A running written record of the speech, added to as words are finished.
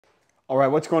All right,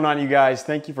 what's going on, you guys?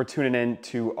 Thank you for tuning in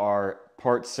to our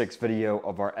part 6 video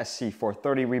of our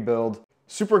SC430 rebuild.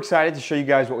 Super excited to show you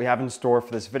guys what we have in store for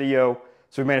this video.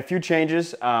 So we made a few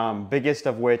changes, biggest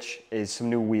of which is some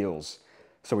new wheels.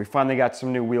 So we finally got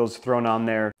some new wheels thrown on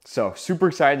there. So super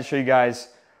excited to show you guys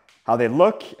how they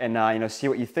look and see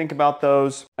what you think about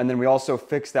those. And then we also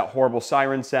fixed that horrible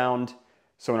siren sound.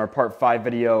 So in our part 5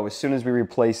 video, as soon as we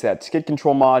replaced that skid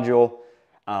control module,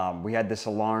 we had this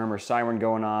alarm or siren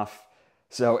going off.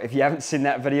 So if you haven't seen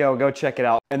that video, go check it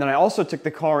out. And then I also took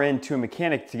the car in to a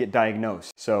mechanic to get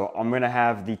diagnosed. So I'm gonna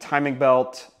have the timing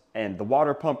belt and the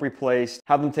water pump replaced,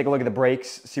 have them take a look at the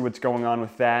brakes, see what's going on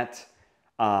with that.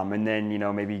 And then,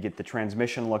 maybe get the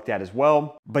transmission looked at as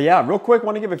well. But yeah, real quick,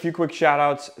 want to give a few quick shout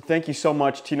outs. Thank you so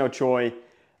much, Tino Choi.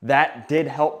 That did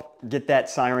help get that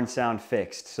siren sound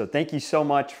fixed. So thank you so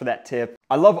much for that tip.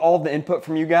 I love all of the input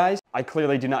from you guys. I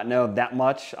clearly do not know that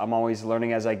much. I'm always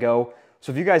learning as I go.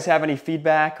 So if you guys have any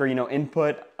feedback or,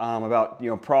 input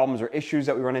about, problems or issues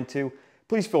that we run into,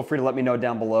 please feel free to let me know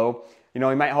down below. It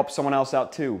might help someone else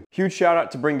out too. Huge shout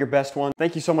out to Bring Your Best One.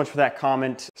 Thank you so much for that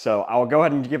comment. So I will go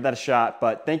ahead and give that a shot,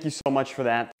 but thank you so much for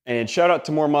that. And shout out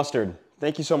to More Mustard.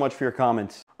 Thank you so much for your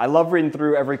comments. I love reading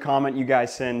through every comment you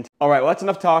guys send. All right, well, that's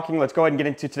enough talking. Let's go ahead and get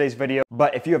into today's video.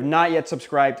 But if you have not yet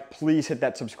subscribed, please hit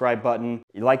that subscribe button.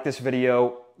 If you like this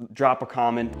video, drop a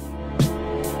comment.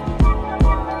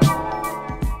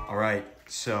 All right,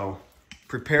 so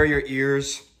prepare your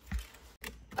ears.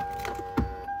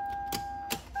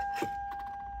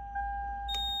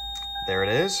 There it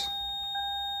is.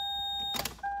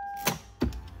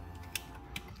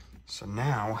 So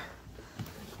now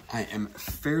I am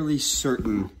fairly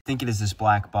certain, I think it is this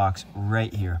black box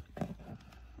right here.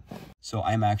 So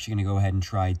I'm actually gonna go ahead and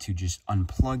try to just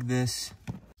unplug this.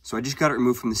 So I just got it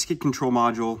removed from the skid control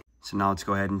module. So now let's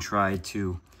go ahead and try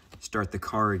to start the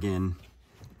car again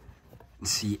and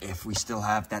see if we still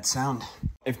have that sound.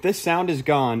 If this sound is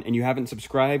gone and you haven't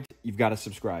subscribed, you've got to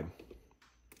subscribe.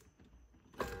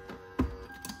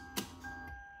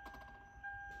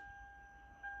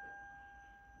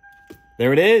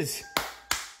 There it is.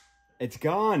 It's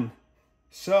gone.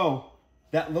 So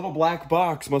that little black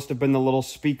box must have been the little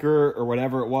speaker or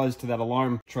whatever it was to that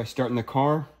alarm. Try starting the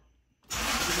car.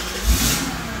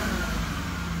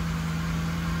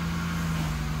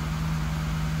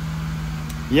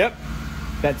 Yep,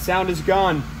 that sound is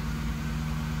gone.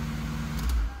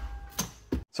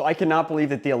 So I cannot believe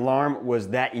that the alarm was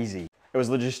that easy. It was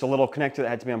just a little connector that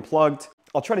had to be unplugged.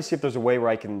 I'll try to see if there's a way where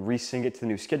I can resync it to the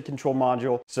new skid control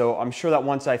module. So I'm sure that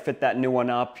once I fit that new one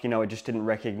up, it just didn't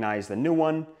recognize the new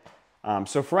one.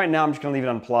 So for right now, I'm just gonna leave it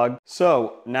unplugged.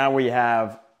 So now we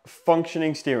have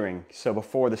functioning steering. So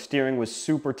before, the steering was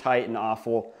super tight and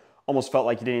awful. Almost felt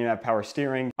like you didn't even have power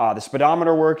steering. The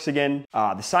speedometer works again.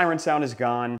 The siren sound is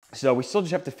gone. So we still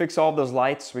just have to fix all of those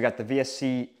lights. We got the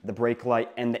VSC, the brake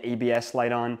light, and the ABS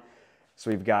light on. So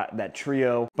we've got that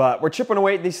trio, but we're chipping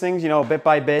away at these things, bit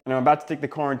by bit. And I'm about to take the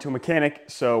car into a mechanic,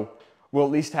 so we'll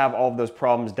at least have all of those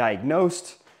problems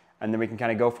diagnosed, and then we can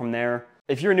kind of go from there.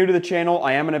 If you're new to the channel,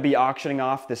 I am gonna be auctioning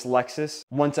off this Lexus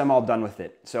once I'm all done with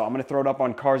it. So I'm gonna throw it up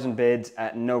on Cars and Bids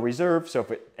at no reserve, so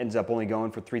if it ends up only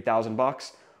going for 3,000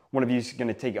 bucks, one of you is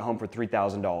gonna take it home for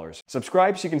 $3,000.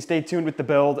 Subscribe so you can stay tuned with the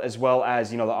build as well as,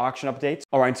 the auction updates.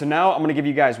 All right, so now I'm gonna give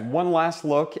you guys one last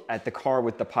look at the car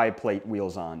with the pie plate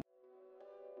wheels on.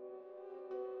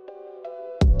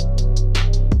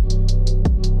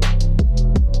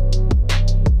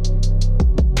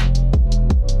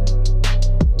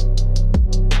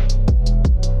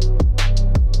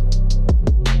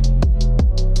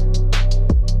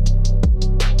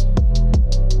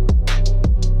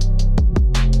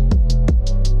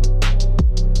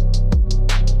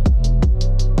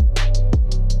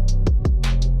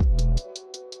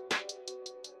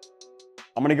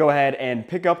 I'm gonna go ahead and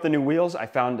pick up the new wheels. I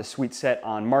found a sweet set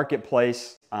on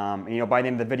Marketplace. By the end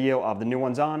of the video, I'll have the new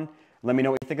ones on. Let me know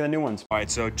what you think of the new ones. All right,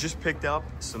 so just picked up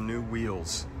some new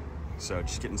wheels. So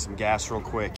just getting some gas real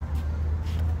quick.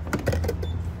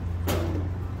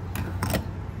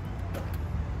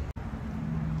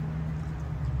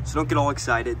 So don't get all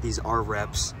excited, these are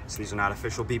reps. So these are not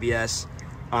official BBS.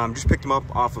 Just picked them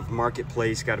up off of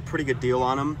Marketplace, got a pretty good deal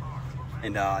on them.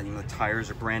 And the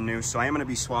tires are brand new, so I am going to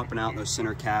be swapping out those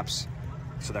center caps.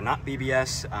 So they're not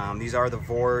BBS. These are the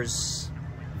Vors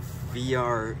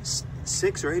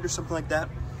VR6 or 8 or something like that.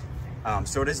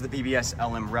 So it is the BBS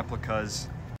LM replicas.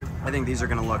 I think these are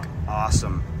going to look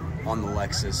awesome on the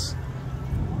Lexus.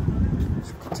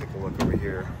 Let's take a look over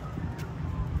here.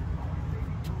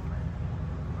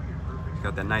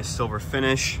 Got that nice silver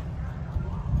finish.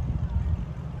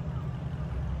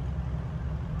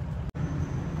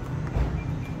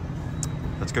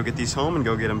 let's go get these home and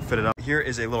go get them fitted up. Here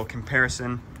is a little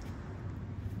comparison.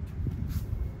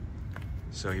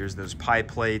 So here's those pie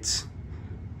plates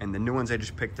and the new ones I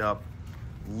just picked up.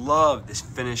 Love this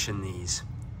finish in these.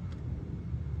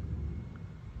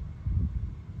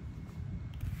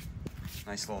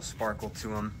 Nice little sparkle to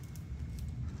them.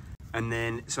 And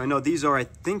then, so I know these are, I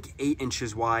think, 8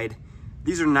 inches wide.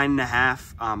 These are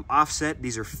 9.5 offset.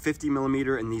 These are 50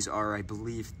 millimeter, and these are, I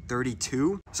believe,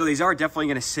 32. So these are definitely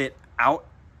gonna sit out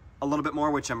a little bit more,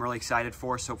 which I'm really excited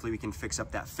for. So hopefully we can fix up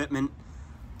that fitment.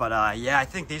 But yeah, I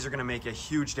think these are gonna make a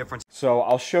huge difference. So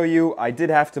I'll show you, I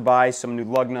did have to buy some new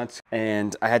lug nuts,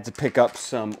 and I had to pick up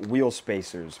some wheel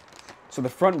spacers. So the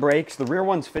front brakes, the rear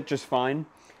ones fit just fine,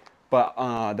 but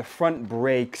the front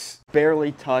brakes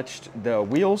barely touched the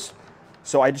wheels.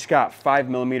 So I just got 5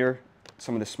 millimeter,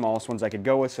 some of the smallest ones I could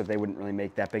go with, so they wouldn't really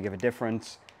make that big of a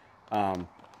difference.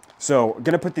 So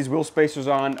gonna put these wheel spacers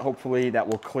on. Hopefully that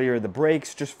will clear the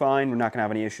brakes just fine. We're not gonna have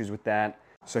any issues with that.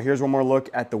 So here's one more look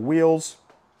at the wheels.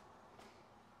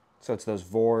 So it's those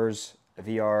Vors,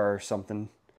 VR or something.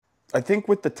 I think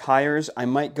with the tires, I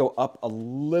might go up a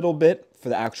little bit for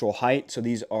the actual height. So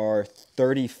these are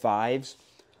 35s.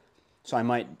 So I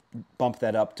might bump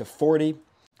that up to 40,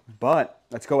 but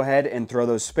let's go ahead and throw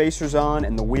those spacers on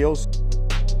and the wheels.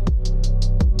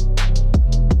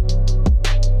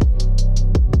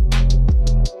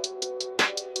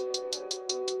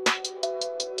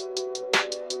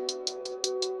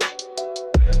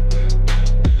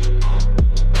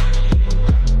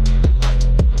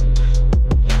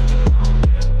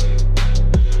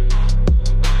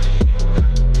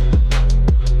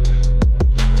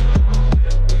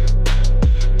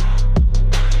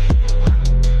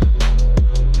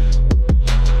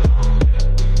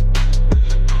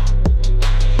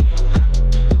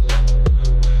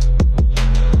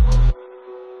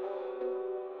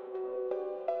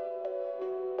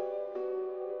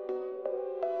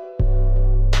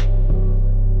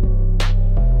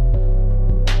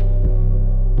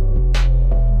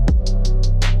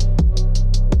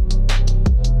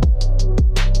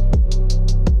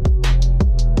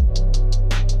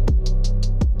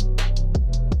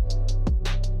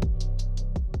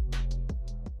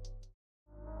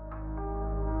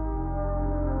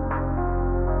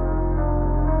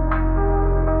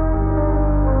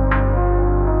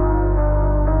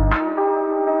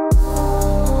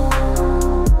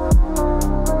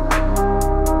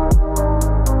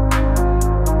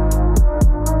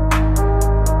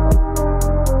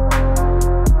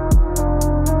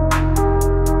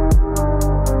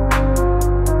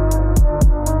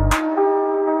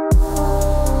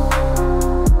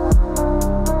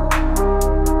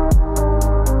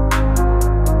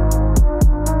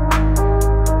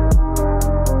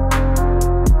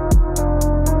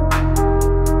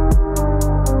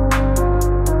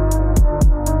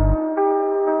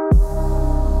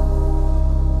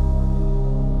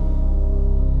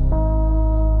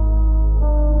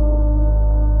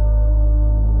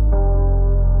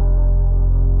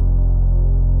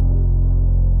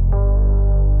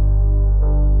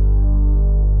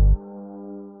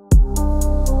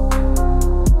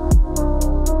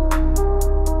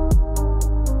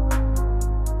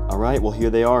 right, well, here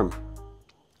they are.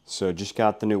 So just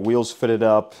got the new wheels fitted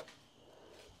up,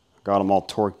 got them all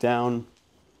torqued down.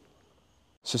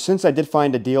 So since I did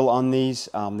find a deal on these,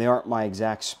 they aren't my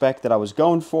exact spec that I was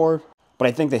going for, but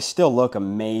I think they still look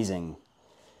amazing.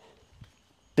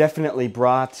 Definitely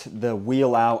brought the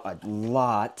wheel out a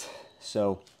lot,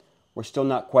 so we're still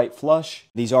not quite flush.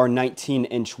 These are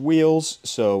 19-inch wheels,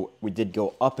 so we did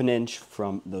go up an inch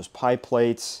from those pie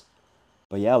plates.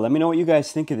 But yeah, let me know what you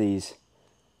guys think of these.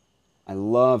 I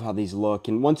love how these look,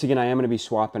 and once again, I am going to be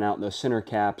swapping out those center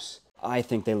caps. I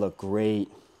think they look great,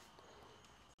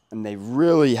 and they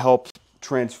really help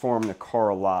transform the car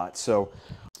a lot. So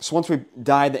once we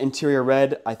dye the interior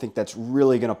red, I think that's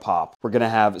really gonna pop. We're gonna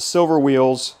have silver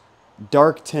wheels,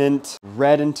 dark tint,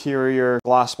 red interior,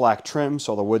 gloss black trim,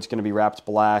 so the wood's gonna be wrapped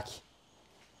black.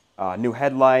 New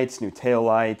headlights, new tail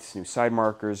lights, new side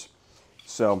markers.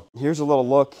 So here's a little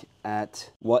look at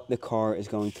what the car is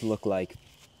going to look like.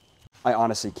 I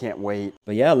honestly can't wait.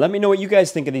 But yeah, let me know what you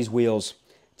guys think of these wheels.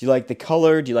 Do you like the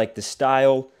color? Do you like the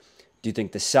style? Do you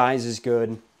think the size is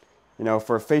good? You know,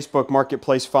 for a Facebook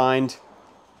Marketplace find,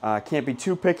 can't be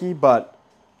too picky, but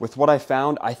with what I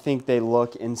found, I think they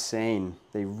look insane.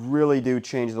 They really do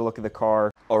change the look of the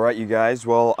car. All right, you guys,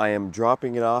 well, I am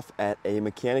dropping it off at a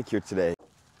mechanic here today.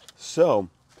 So,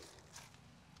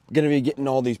 I'm gonna be getting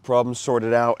all these problems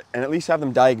sorted out and at least have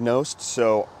them diagnosed.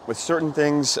 So, with certain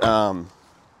things,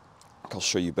 I'll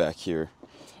show you back here.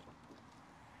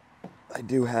 I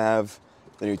do have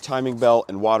the new timing belt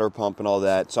and water pump and all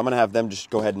that. So I'm gonna have them just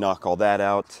go ahead and knock all that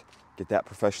out, get that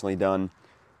professionally done.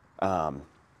 And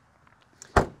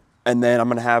then I'm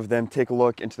gonna have them take a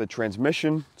look into the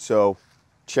transmission. So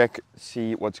check,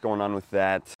 see what's going on with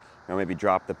that. You know, maybe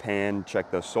drop the pan,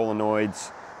 check those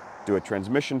solenoids, do a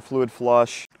transmission fluid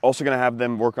flush. Also gonna have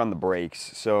them work on the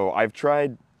brakes. So I've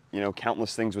tried, you know,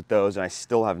 countless things with those, and I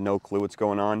still have no clue what's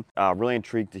going on. Really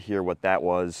intrigued to hear what that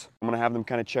was. I'm gonna have them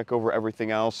kind of check over everything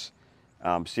else,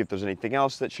 see if there's anything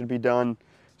else that should be done,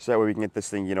 so that way we can get this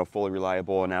thing, you know, fully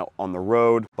reliable and out on the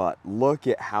road. But look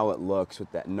at how it looks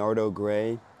with that Nardo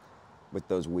gray with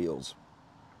those wheels.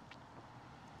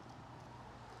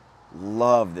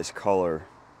 Love this color.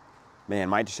 Man,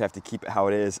 might just have to keep it how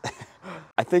it is.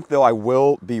 I think though I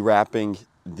will be wrapping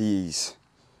these.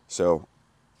 So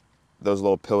those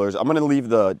little pillars. I'm gonna leave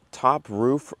the top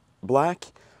roof black,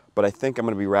 but I think I'm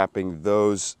gonna be wrapping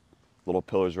those little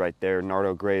pillars right there,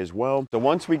 Nardo gray as well. So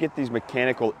once we get these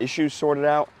mechanical issues sorted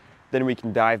out, then we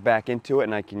can dive back into it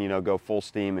and I can, you know, go full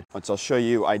steam. Once I'll show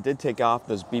you, I did take off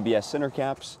those BBS center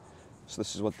caps. So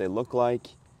this is what they look like.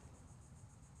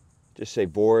 Just say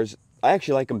Bors. I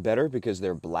actually like them better because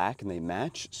they're black and they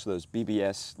match. So those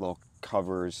BBS little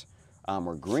covers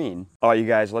were green. All right, you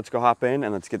guys, let's go hop in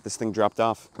and let's get this thing dropped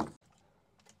off.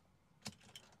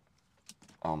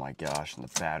 Oh my gosh, and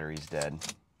the battery's dead.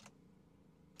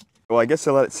 Well, I guess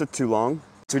I let it sit too long.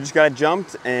 So we just got it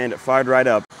jumped and it fired right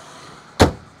up.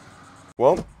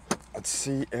 Well, let's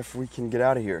see if we can get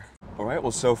out of here. All right,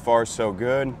 well, so far so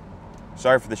good.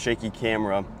 Sorry for the shaky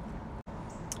camera.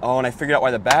 Oh, and I figured out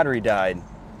why the battery died.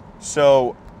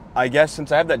 So I guess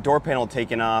since I have that door panel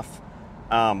taken off,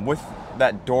 with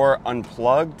that door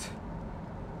unplugged,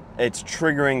 it's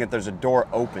triggering that there's a door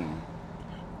open.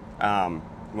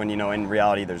 When, you know, in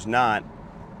reality there's not.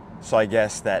 So I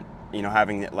guess that, you know,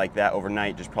 having it like that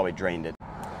overnight just probably drained it.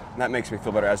 And that makes me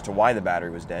feel better as to why the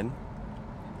battery was dead.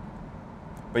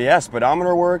 But yeah,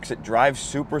 speedometer works, it drives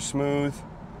super smooth.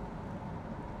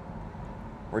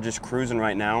 We're just cruising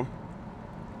right now.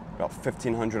 About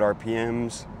 1,500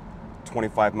 RPMs,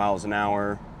 25 miles an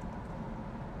hour.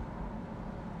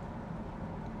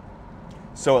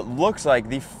 So it looks like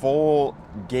the full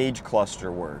gauge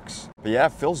cluster works. But yeah,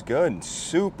 it feels good,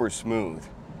 super smooth.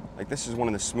 Like this is one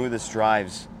of the smoothest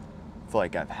drives I feel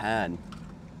like I've had.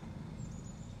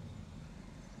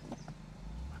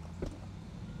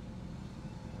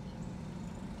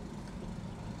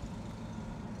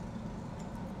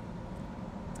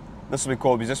 This will be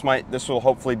cool because this will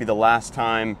hopefully be the last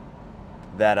time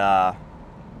that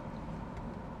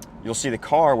you'll see the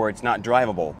car where it's not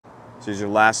drivable. So here's your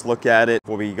last look at it.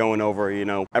 We'll be going over, you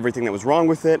know, everything that was wrong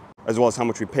with it, as well as how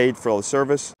much we paid for all the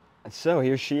service. So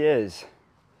here she is.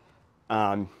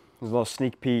 There's a little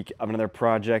sneak peek of another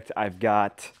project I've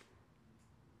got.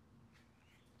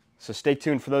 So stay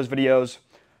tuned for those videos.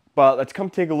 But let's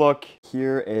come take a look.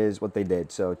 Here is what they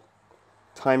did. So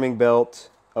timing belt,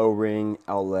 O-ring,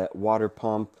 outlet, water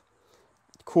pump,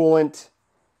 coolant,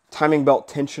 timing belt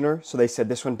tensioner. So they said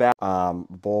this one back.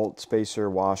 Bolt,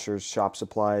 spacer, washers, shop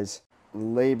supplies.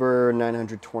 Labor,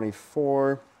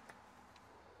 $924.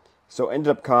 So it ended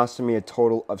up costing me a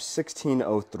total of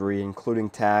 $1,603, including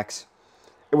tax.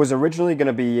 It was originally going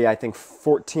to be, I think,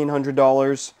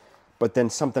 $1,400, but then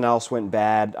something else went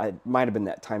bad. It might have been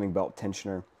that timing belt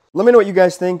tensioner. Let me know what you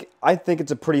guys think. I think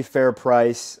it's a pretty fair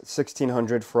price,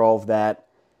 $1,600 for all of that.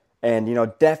 And, you know,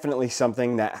 definitely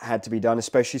something that had to be done,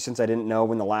 especially since I didn't know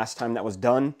when the last time that was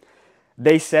done.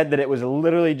 They said that it was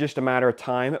literally just a matter of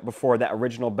time before that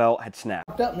original belt had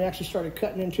snapped. Up and actually started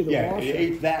cutting into the washer. Yeah, it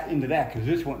ate that into that because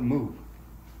this wouldn't move.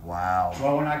 Wow.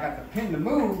 Well, when I got the pin to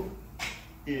move,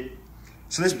 it...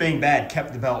 So this being bad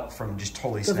kept the belt from just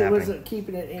totally snapping. Because it wasn't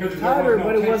keeping it any tighter,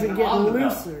 but it wasn't getting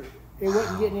looser. It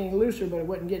wasn't getting any looser, but it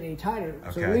wasn't getting any tighter.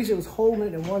 Okay. So at least it was holding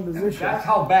it in one position. That's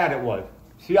how bad it was.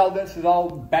 See how this is all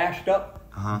bashed up?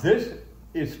 This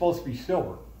is supposed to be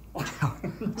silver.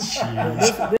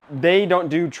 They don't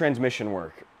do transmission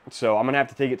work, so I'm gonna have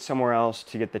to take it somewhere else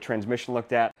to get the transmission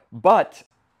looked at. But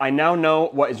I now know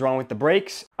what is wrong with the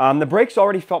brakes. The brakes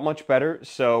already felt much better,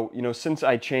 so you know, since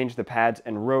I changed the pads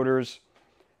and rotors,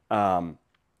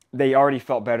 they already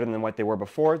felt better than what they were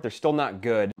before. They're still not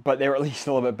good, but they were at least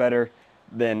a little bit better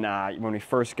than when we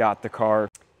first got the car.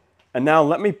 And now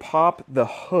let me pop the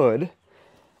hood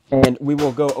and we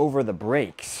will go over the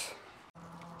brakes.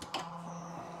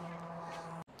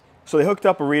 So they hooked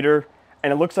up a reader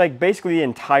and it looks like basically the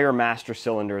entire master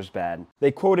cylinder is bad.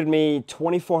 They quoted me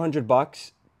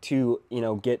 $2,400 to, you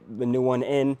know, get the new one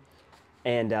in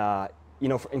and, you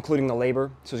know, including the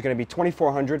labor. So it's gonna be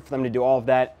 $2,400 for them to do all of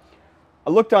that. I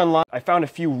looked online, I found a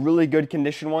few really good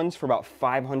condition ones for about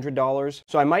 $500.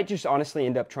 So I might just honestly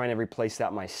end up trying to replace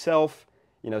that myself,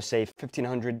 you know, save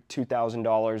 $1,500,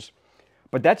 $2,000.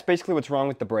 But that's basically what's wrong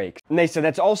with the brakes. And they said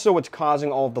that's also what's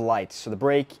causing all of the lights. So the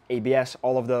brake, ABS,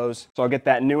 all of those. So I'll get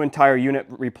that new entire unit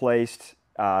replaced,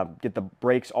 get the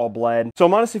brakes all bled. So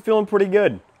I'm honestly feeling pretty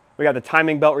good. We got the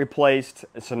timing belt replaced,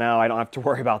 so now I don't have to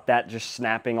worry about that just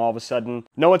snapping all of a sudden.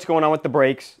 Know what's going on with the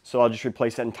brakes, so I'll just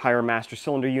replace that entire master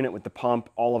cylinder unit with the pump,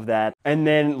 all of that. And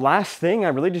then last thing, I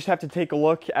really just have to take a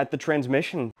look at the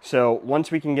transmission. So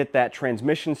once we can get that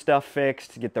transmission stuff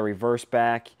fixed, get the reverse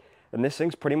back, then this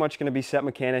thing's pretty much gonna be set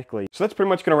mechanically. So that's pretty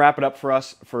much gonna wrap it up for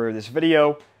us for this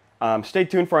video. Stay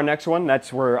tuned for our next one.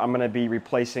 That's where I'm gonna be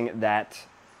replacing that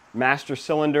master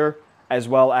cylinder as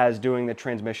well as doing the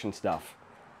transmission stuff.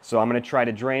 So I'm going to try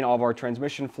to drain all of our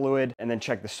transmission fluid and then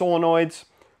check the solenoids.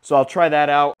 So I'll try that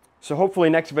out. So hopefully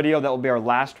next video, that will be our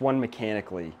last one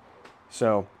mechanically.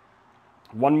 So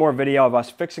one more video of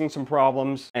us fixing some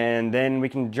problems and then we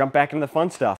can jump back into the fun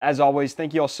stuff. As always,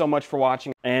 thank you all so much for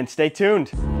watching and stay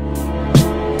tuned.